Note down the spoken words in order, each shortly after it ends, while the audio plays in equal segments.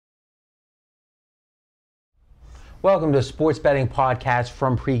Welcome to Sports Betting Podcast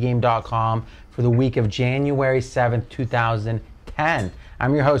from pregame.com for the week of January 7th, 2010.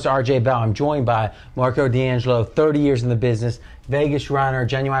 I'm your host, RJ Bell. I'm joined by Marco D'Angelo, 30 years in the business, Vegas runner,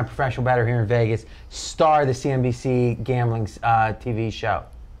 genuine professional bettor here in Vegas, star of the CNBC gambling TV show.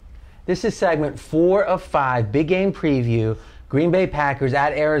 This is segment 4 of 5, big game preview, Green Bay Packers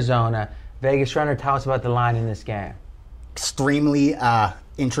at Arizona. Vegas runner, tell us about the line in this game. Extremely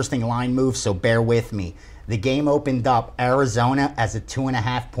interesting line move, so bear with me. The game opened up Arizona as a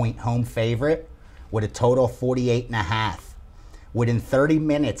 2.5-point home favorite with a total of 48.5. Within 30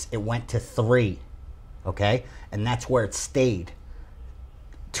 minutes, it went to 3, okay? And that's where it stayed.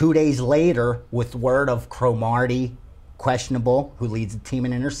 2 days later, with word of Cromartie, questionable, who leads the team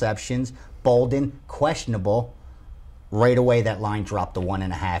in interceptions, Bolden, questionable, right away that line dropped to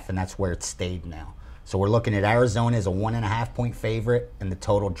 1.5, and that's where it stayed now. So we're looking at Arizona as a 1.5-point favorite, and the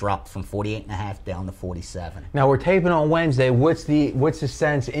total dropped from 48.5 down to 47. Now we're taping on Wednesday. What's the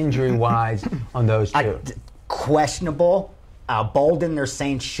sense injury-wise on those two? Questionable. Bolden, they're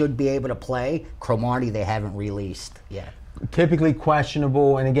saying, should be able to play. Cromartie, they haven't released yet. Typically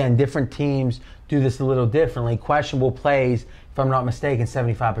questionable, and again, different teams do this a little differently. Questionable plays, if I'm not mistaken,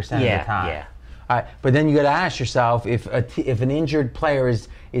 75% of the time. Yeah. All right, but then you got to ask yourself, if an injured player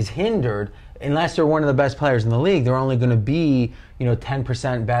is hindered, unless they're one of the best players in the league, they're only going to be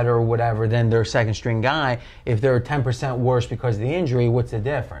 10% better or whatever than their second string guy. If they're 10% worse because of the injury, what's the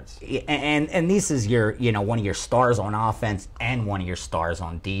difference? And this is your one of your stars on offense and one of your stars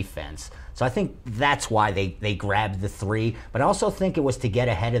on defense. So I think that's why they grabbed the 3. But I also think it was to get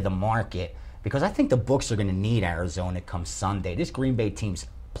ahead of the market, because I think the books are going to need Arizona come Sunday. This Green Bay team's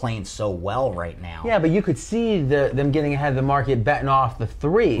playing so well right now. Yeah, but you could see them getting ahead of the market, betting off the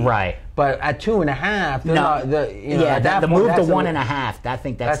 3. Right. But at 2.5, they're not. The move to 1.5. I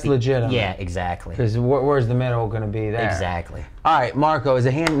think that's legitimate. Yeah, exactly. Because where's the middle going to be there? Exactly. All right, Marco,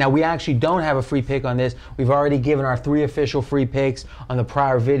 now we actually don't have a free pick on this. We've already given our 3 official free picks on the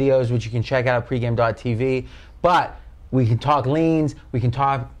prior videos, which you can check out at pregame.tv. But we can talk leans, we can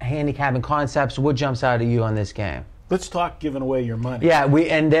talk handicapping concepts. What jumps out at you on this game? Let's talk giving away your money. Yeah,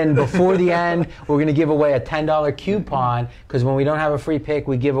 and then before the end, we're going to give away a $10 coupon, because when we don't have a free pick,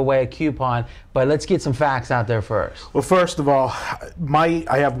 we give away a coupon. But let's get some facts out there first. Well, first of all, I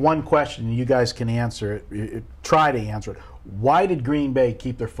have one question, and you guys can answer it. Try to answer it. Why did Green Bay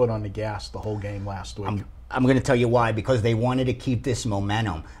keep their foot on the gas the whole game last week? I'm going to tell you why. Because they wanted to keep this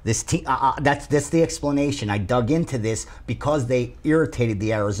momentum. This team, that's the explanation. I dug into this because they irritated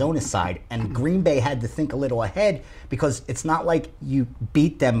the Arizona side, and Green Bay had to think a little ahead, because it's not like you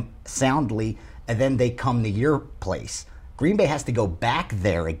beat them soundly and then they come to your place. Green Bay has to go back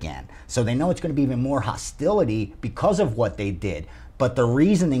there again. So they know it's going to be even more hostility because of what they did. But the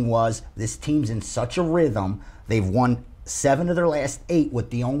reasoning was, this team's in such a rhythm. They've won 7 of their last 8, with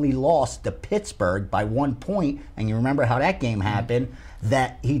the only loss to Pittsburgh by 1 point, and you remember how that game happened,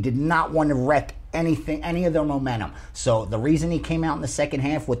 that he did not want to wreck any of their momentum. So the reason he came out in the second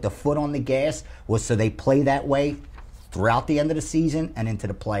half with the foot on the gas was so they play that way throughout the end of the season and into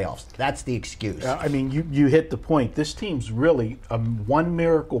the playoffs. That's the excuse. I mean, you hit the point. This team's really one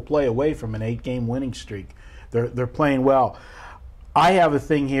miracle play away from an 8-game winning streak. They're playing well. I have a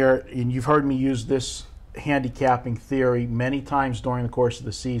thing here, and you've heard me use this handicapping theory many times during the course of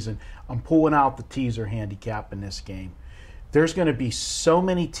the season. I'm pulling out the teaser handicap in this game. There's going to be so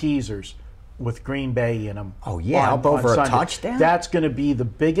many teasers with Green Bay in them. Oh yeah, up over a touchdown? That's going to be the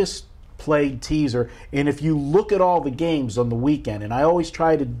biggest played teaser. And if you look at all the games on the weekend, and I always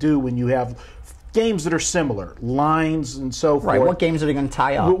try to do when you have games that are similar, lines and so forth. Right, what games are they going to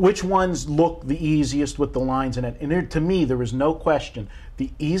tie up? Which ones look the easiest with the lines in it? And there, to me, there is no question,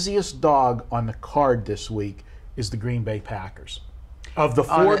 the easiest dog on the card this week is the Green Bay Packers. Of the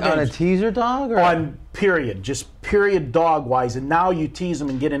 4 games. On a teaser dog? Or? On period. Just period dog-wise. And now you tease them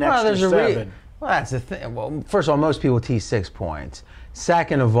and get an extra 7. Well, that's the thing. Well, first of all, most people tease 6 points.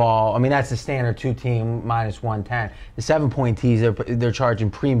 Second of all, I mean, that's the standard 2-team minus 110. The 7-point tease, they're charging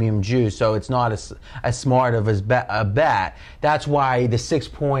premium juice, so it's not as smart of a bet. That's why the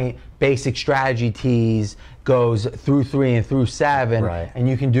 6-point basic strategy tease goes through 3 and through 7, right. And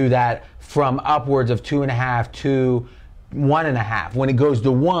you can do that from upwards of 2.5 to 1.5. When it goes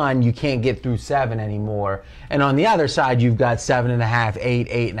to 1, you can't get through 7 anymore. And on the other side, you've got 7.5,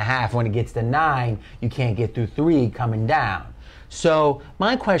 8, 8.5. When it gets to 9, you can't get through 3 coming down. So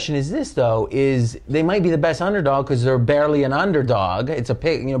my question is this, though, is they might be the best underdog because they're barely an underdog. It's a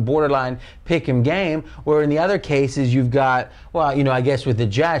pick, borderline pick 'em game. Where in the other cases, you've got, well, I guess with the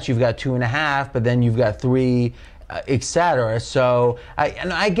Jets, you've got 2.5, but then you've got 3, etc. So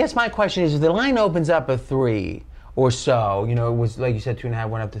I guess my question is, if the line opens up at 3, or so, you know, it was, like you said, 2.5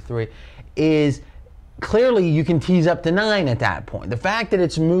 went up to 3, is clearly you can tease up to 9 at that point. The fact that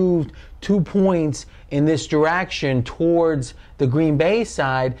it's moved 2 points in this direction towards the Green Bay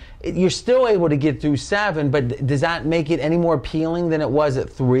side, you're still able to get through 7, but does that make it any more appealing than it was at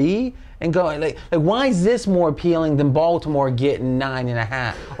 3? And go like why is this more appealing than Baltimore getting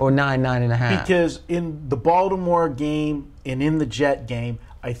 9.5 or 9.5? Because in the Baltimore game and in the Jet game,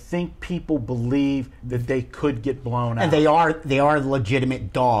 I think people believe that they could get blown out. And they are a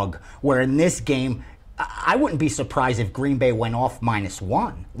legitimate dog. Where in this game, I wouldn't be surprised if Green Bay went off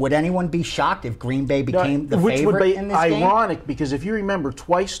 -1. Would anyone be shocked if Green Bay became the Which favorite would be in this game? ironic, because if you remember,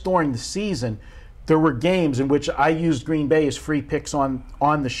 twice during the season, there were games in which I used Green Bay as free picks on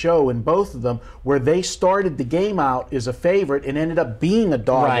the show, in both of them, where they started the game out as a favorite and ended up being a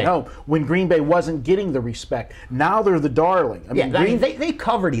dog at home when Green Bay wasn't getting the respect. Now they're the darling. I mean, they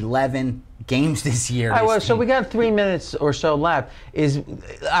covered 11 games this year. All right, so we got 3 minutes or so left. All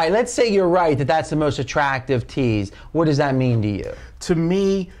right, let's say you're right that that's the most attractive tease. What does that mean to you? To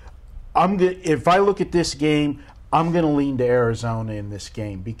me, if I look at this game, I'm going to lean to Arizona in this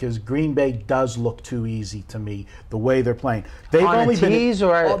game because Green Bay does look too easy to me the way they're playing. They've on only a tease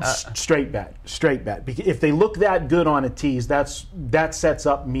or straight bet. Because if they look that good on a tease, that sets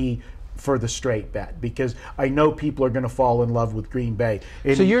up me for the straight bet because I know people are going to fall in love with Green Bay.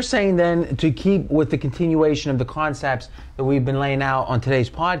 So you're saying then, to keep with the continuation of the concepts that we've been laying out on today's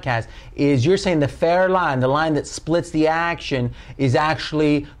podcast, is you're saying the fair line, the line that splits the action, is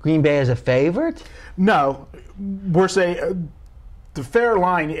actually Green Bay as a favorite? No, we're saying the fair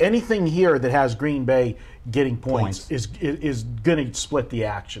line, anything here that has Green Bay getting points. is going to split the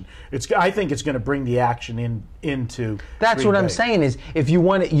action. I think it's going to bring the action into That's Green what Bay. I'm saying is, if you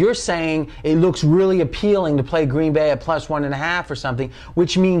want it, you're saying it looks really appealing to play Green Bay at +1.5 or something,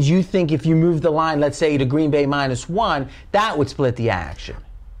 which means you think if you move the line, let's say to Green Bay -1, that would split the action.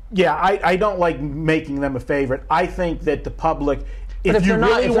 Yeah, I don't like making them a favorite. I think that the public, But if they're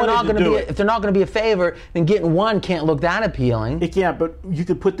not going to be a favorite, then getting 1 can't look that appealing. It can't, but you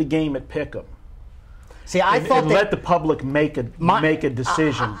could put the game at pick'em. See, I thought let the public make a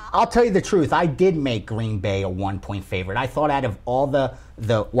decision. I'll tell you the truth. I did make Green Bay a 1-point favorite. I thought out of all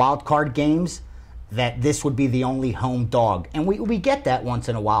the wild card games that this would be the only home dog. And we get that once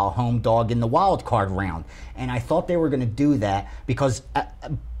in a while, home dog in the wild card round. And I thought they were going to do that because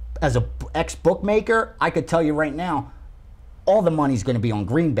as a ex-bookmaker, I could tell you right now, all the money's going to be on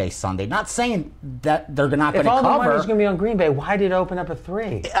Green Bay Sunday. Not saying that they're not going to cover. If all the money's going to be on Green Bay, why did it open up at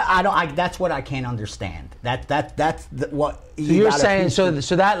 3? That's what I can't understand. That's what. So you're saying so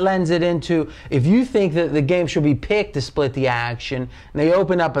that lends it into, if you think that the game should be picked to split the action, and they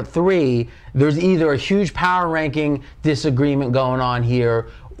open up at 3, there's either a huge power ranking disagreement going on here,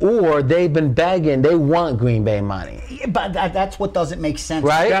 or they've been begging, they want Green Bay money. But that's what doesn't make sense.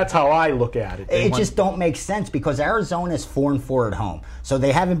 Right? That's how I look at it. It just don't make sense because Arizona's 4-4 at home. So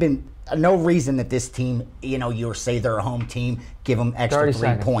they haven't been, no reason that this team, you say they're a home team, give them extra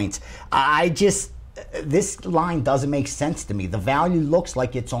 3 points. This line doesn't make sense to me. The value looks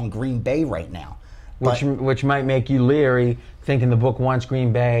like it's on Green Bay right now. Which might make you leery, thinking the book wants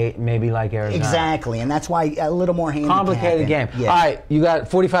Green Bay, maybe like Arizona. Exactly, and that's why a little more handicapping. Complicated game. Yeah. All right, you got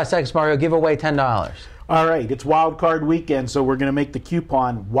 45 seconds, Mario. Give away $10. All right, it's Wild Card Weekend, so we're going to make the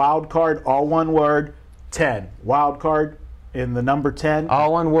coupon Wild Card, all one word, 10. Wild Card in the number 10.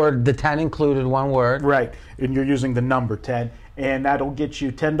 All one word, the 10 included, one word. Right, and you're using the number 10, and that'll get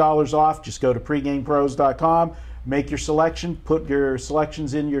you $10 off. Just go to pregamepros.com. Make your selection, put your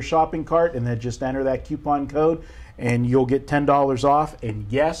selections in your shopping cart, and then just enter that coupon code, and you'll get $10 off. And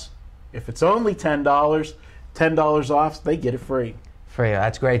yes, if it's only $10 off, they get it free. Free.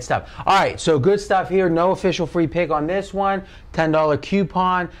 That's great stuff. All right, so good stuff here. No official free pick on this one. $10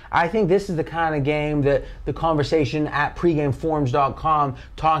 coupon. I think this is the kind of game that the conversation at pregameforums.com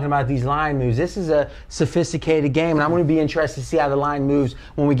talking about these line moves. This is a sophisticated game, and I'm going to be interested to see how the line moves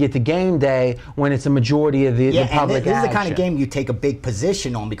when we get to game day, when it's a majority of the public and this action. is the kind of game you take a big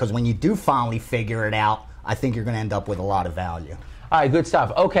position on because when you do finally figure it out, I think you're going to end up with a lot of value. All right, good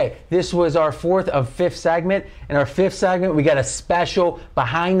stuff. Okay, this was our 4th of 5th segment. In our 5th segment, we got a special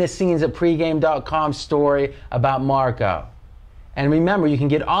behind-the-scenes at pregame.com story about Marco. And remember, you can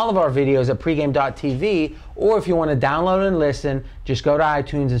get all of our videos at pregame.tv, or if you want to download and listen, just go to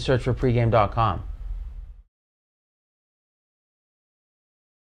iTunes and search for pregame.com.